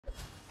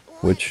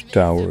Which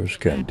towers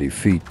can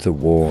defeat the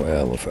war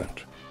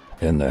elephant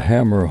in the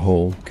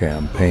Hammerhole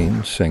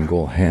campaign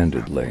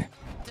single-handedly?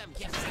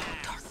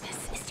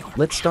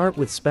 Let's start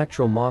with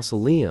Spectral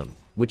Mausoleum,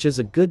 which is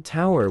a good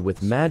tower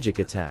with magic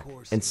attack,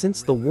 and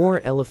since the war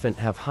elephant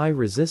have high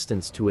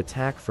resistance to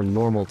attack from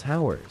normal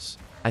towers,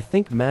 I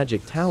think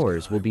magic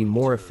towers will be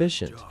more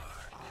efficient.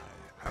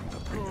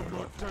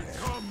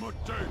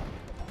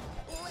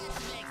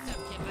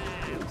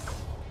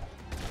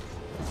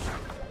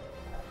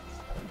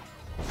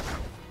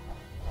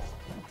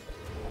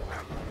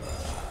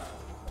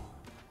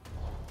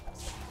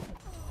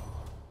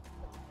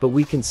 But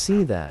we can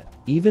see that,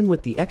 even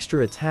with the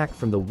extra attack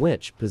from the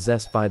witch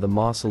possessed by the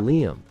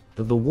mausoleum,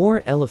 the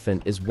war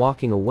elephant is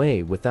walking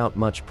away without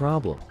much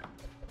problem.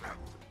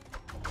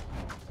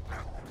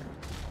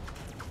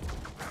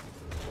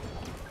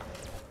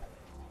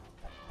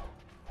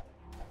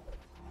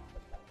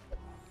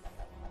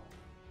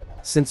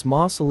 Since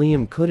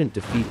Mausoleum couldn't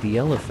defeat the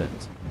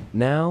elephant,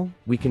 now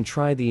we can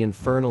try the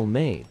Infernal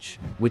Mage,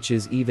 which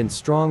is even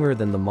stronger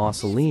than the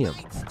Mausoleum.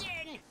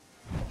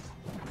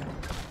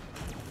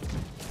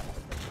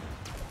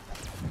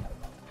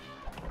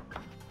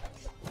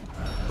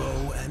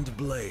 Bow and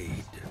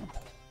blade.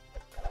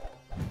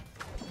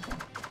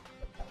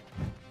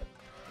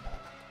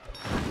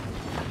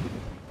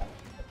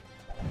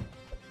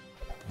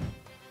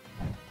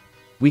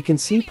 We can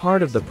see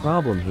part of the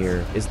problem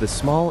here is the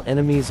small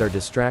enemies are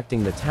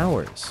distracting the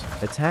towers,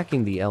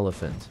 attacking the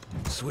elephant.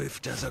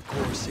 Swift as a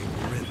coursing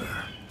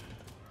river.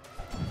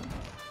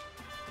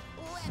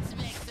 Let's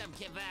make some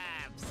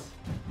kebabs.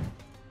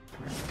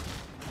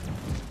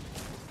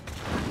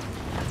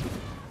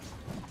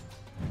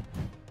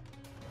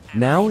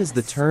 Now is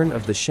the turn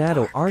of the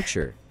Shadow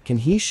Archer. Can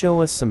he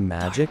show us some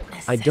magic?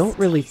 I don't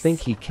really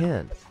think he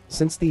can.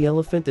 Since the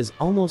elephant is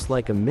almost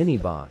like a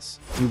mini-boss,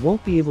 he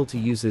won't be able to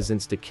use his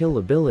insta-kill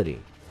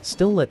ability.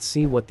 Still, let's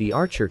see what the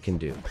archer can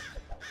do.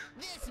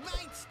 This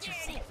might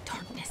sting.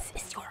 Darkness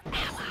is your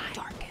ally.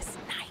 Darkest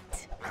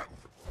night.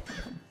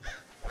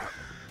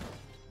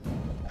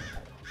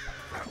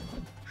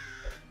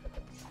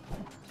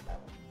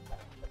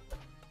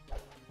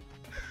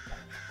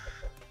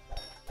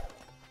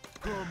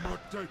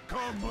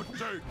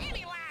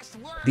 Any last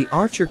words? The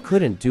archer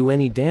couldn't do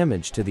any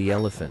damage to the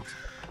elephant.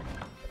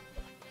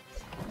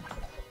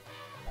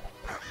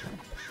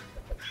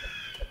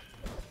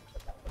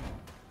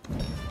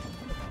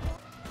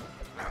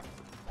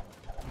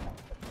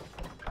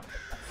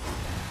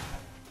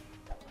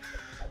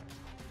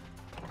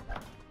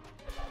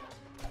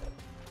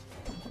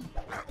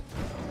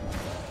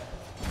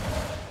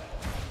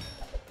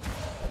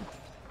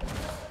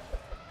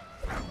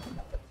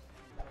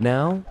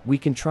 Now, we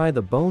can try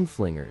the Bone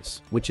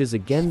Flingers, which is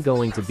again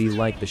going to be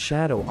like the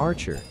Shadow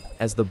Archer,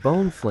 as the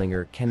Bone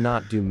Flinger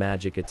cannot do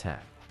magic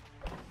attack.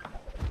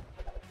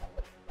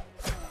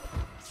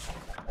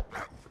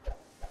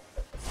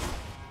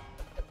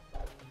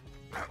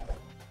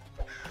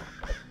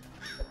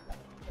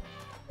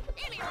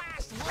 Any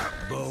last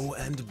words? Bow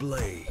and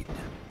blade.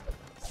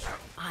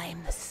 I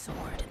am the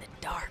sword in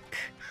the dark.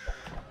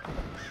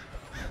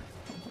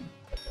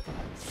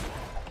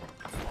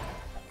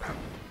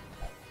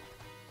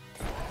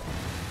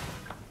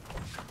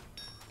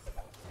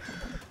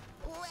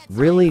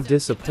 Really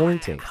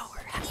disappointing.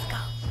 Hour has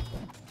come.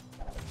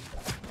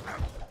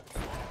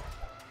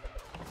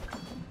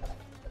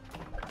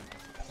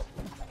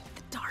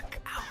 The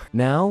dark hour.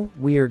 Now,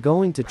 we are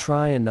going to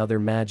try another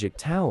magic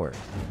tower,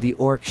 the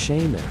Orc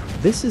Shaman.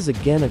 This is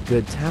again a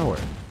good tower.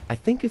 I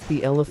think if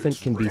the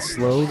elephant can be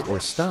slowed or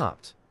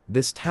stopped,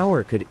 this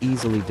tower could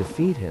easily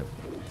defeat him.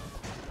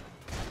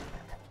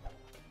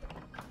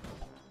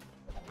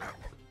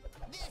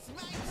 This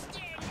might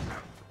sting.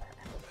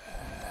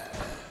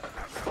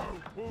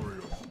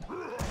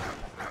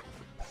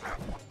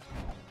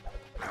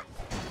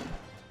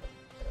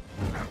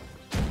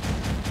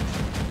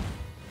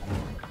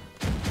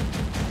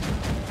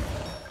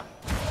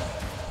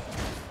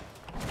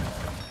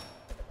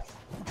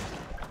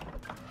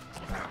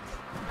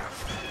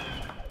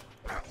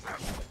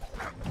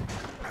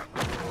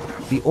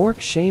 The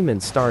Orc Shaman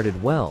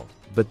started well,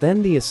 but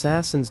then the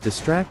assassins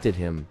distracted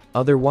him,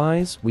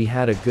 otherwise we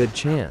had a good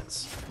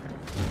chance.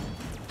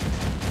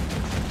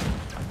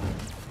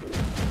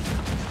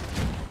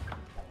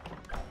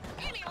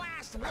 Any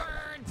last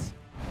words?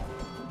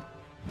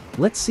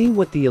 Let's see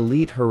what the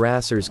elite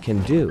harassers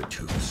can do.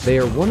 They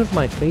are one of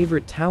my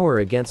favorite tower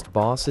against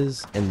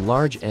bosses and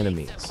large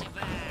enemies.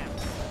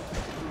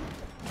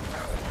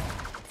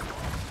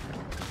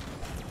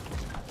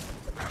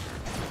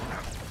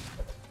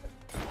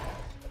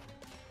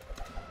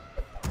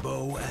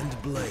 Bow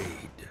and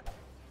blade.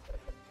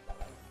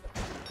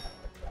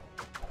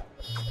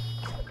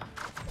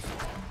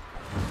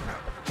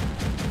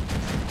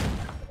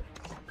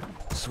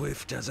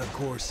 Swift as a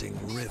coursing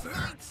river.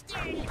 Might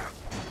sting.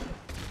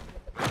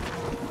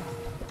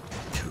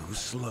 Too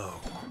slow.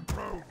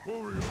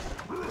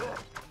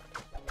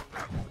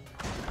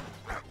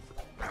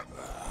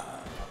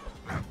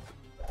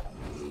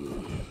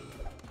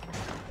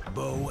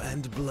 Bow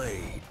and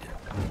blade.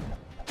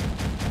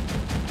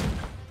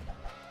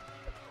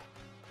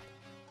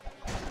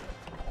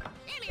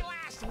 Any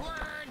last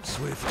words?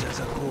 Swift as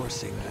a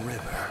coursing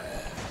river.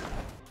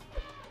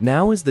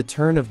 Now is the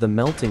turn of the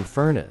melting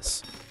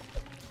furnace.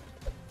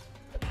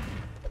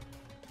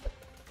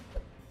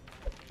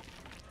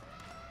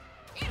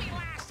 Any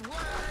last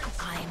words?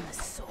 I'm the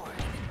sword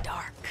in the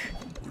dark.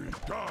 We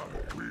die,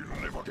 we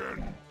live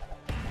again.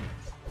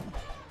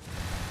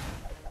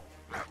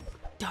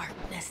 Dark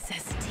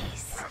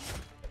necessities.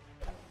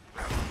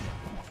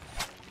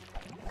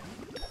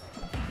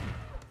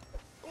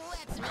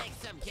 Let's make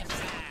some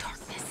kebabs.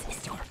 Darkness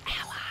is your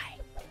ally.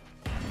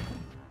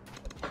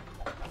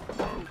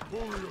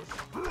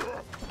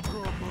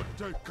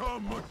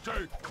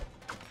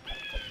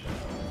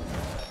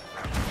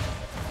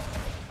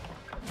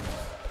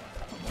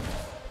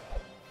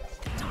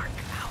 The dark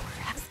hour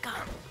has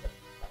come.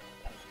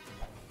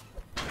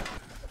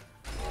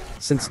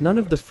 Since none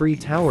of the free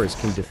towers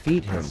can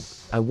defeat him,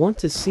 I want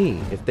to see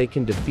if they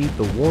can defeat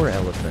the war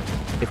elephant.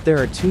 If there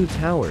are 2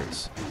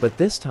 towers, but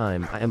this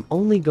time I am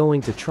only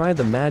going to try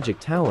the magic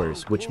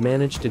towers which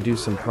manage to do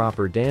some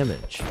proper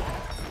damage. This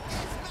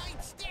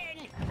might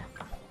sting.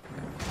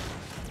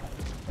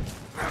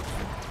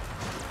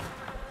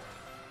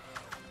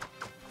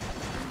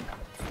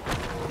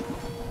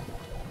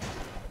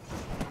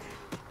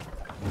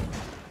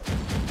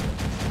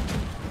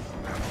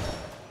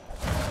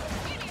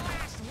 Any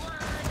last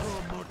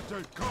words?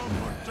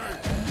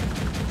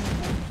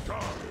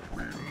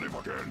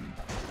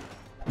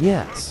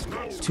 Yes,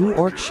 2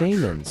 orc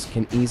shamans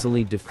can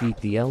easily defeat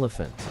the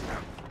elephant.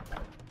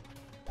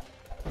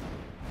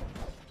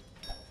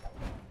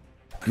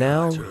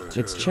 Now,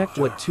 let's check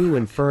what 2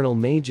 infernal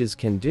mages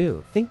can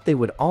do. Think they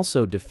would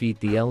also defeat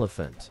the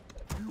elephant.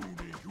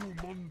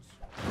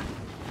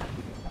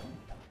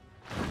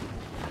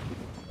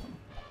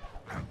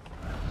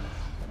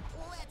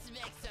 Let's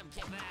make some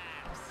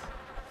kebabs.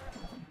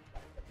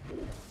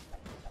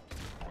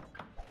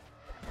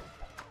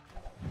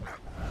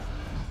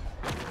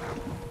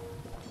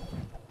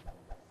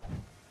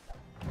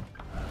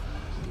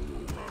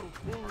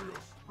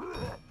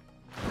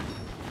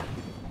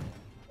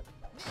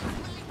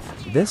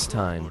 This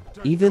time,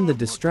 even the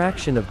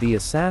distraction of the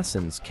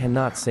assassins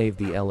cannot save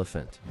the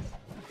elephant.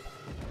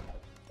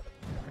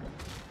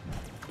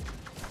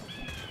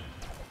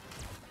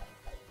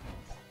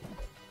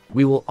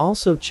 We will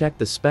also check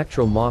the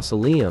spectral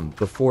mausoleum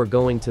before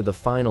going to the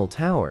final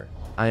tower.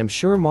 I am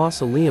sure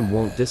mausoleum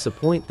won't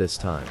disappoint this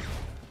time.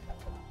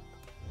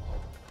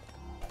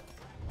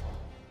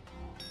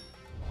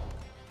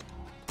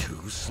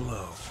 Too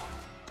slow.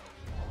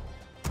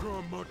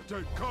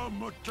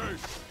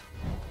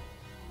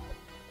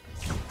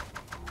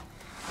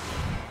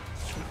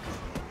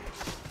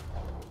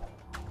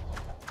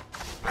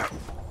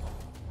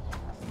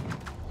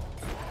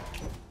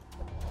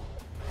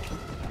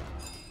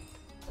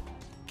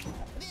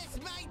 This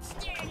might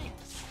sting.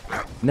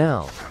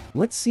 Now,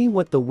 let's see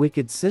what the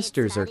Wicked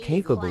Sisters are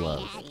capable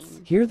of.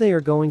 Here they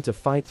are going to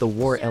fight the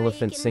war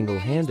elephant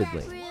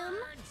single-handedly.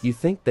 You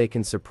think they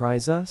can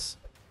surprise us?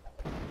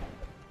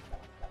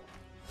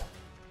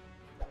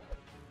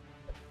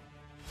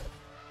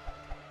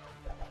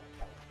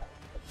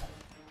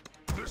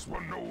 This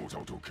one knows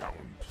how to count.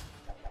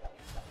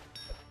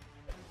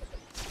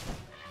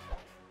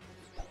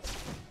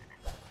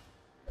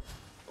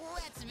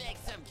 Let's make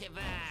some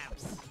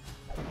kebabs.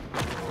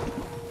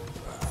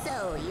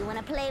 So, you want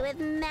to play with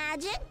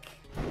magic?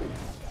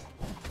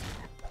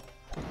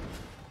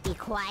 Be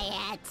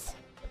quiet.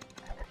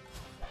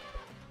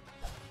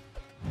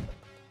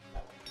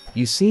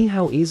 You see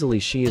how easily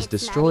she is It's not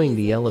destroying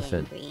the easy,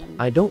 elephant. Gangrene.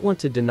 I don't want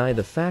to deny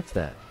the fact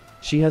that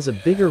she has a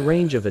bigger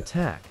range of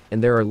attack,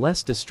 and there are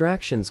less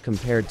distractions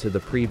compared to the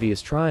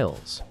previous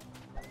trials.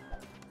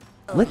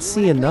 Let's You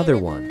see wanna play another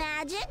with one.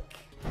 Magic?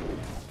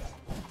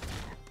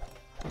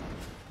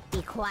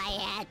 Be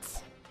quiet.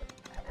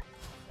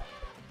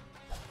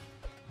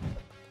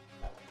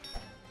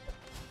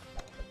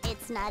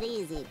 It's not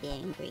easy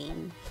being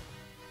green.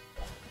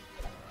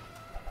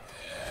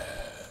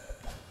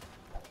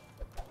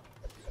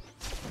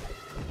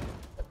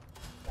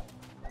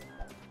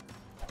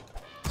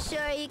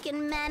 Sure you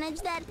can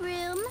manage that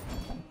room?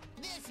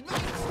 This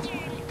might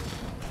sting.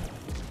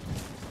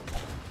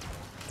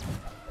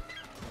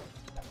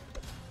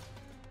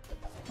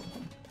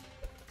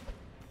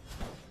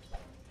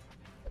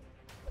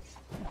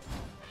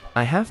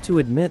 I have to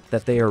admit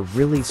that they are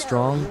really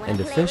strong and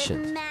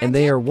efficient, and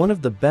they are one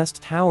of the best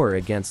tower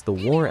against the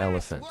war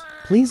elephant.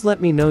 Please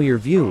let me know your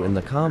view in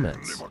the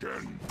comments.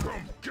 Again,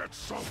 come get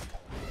some.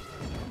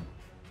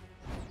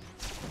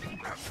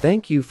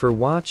 Thank you for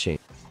watching.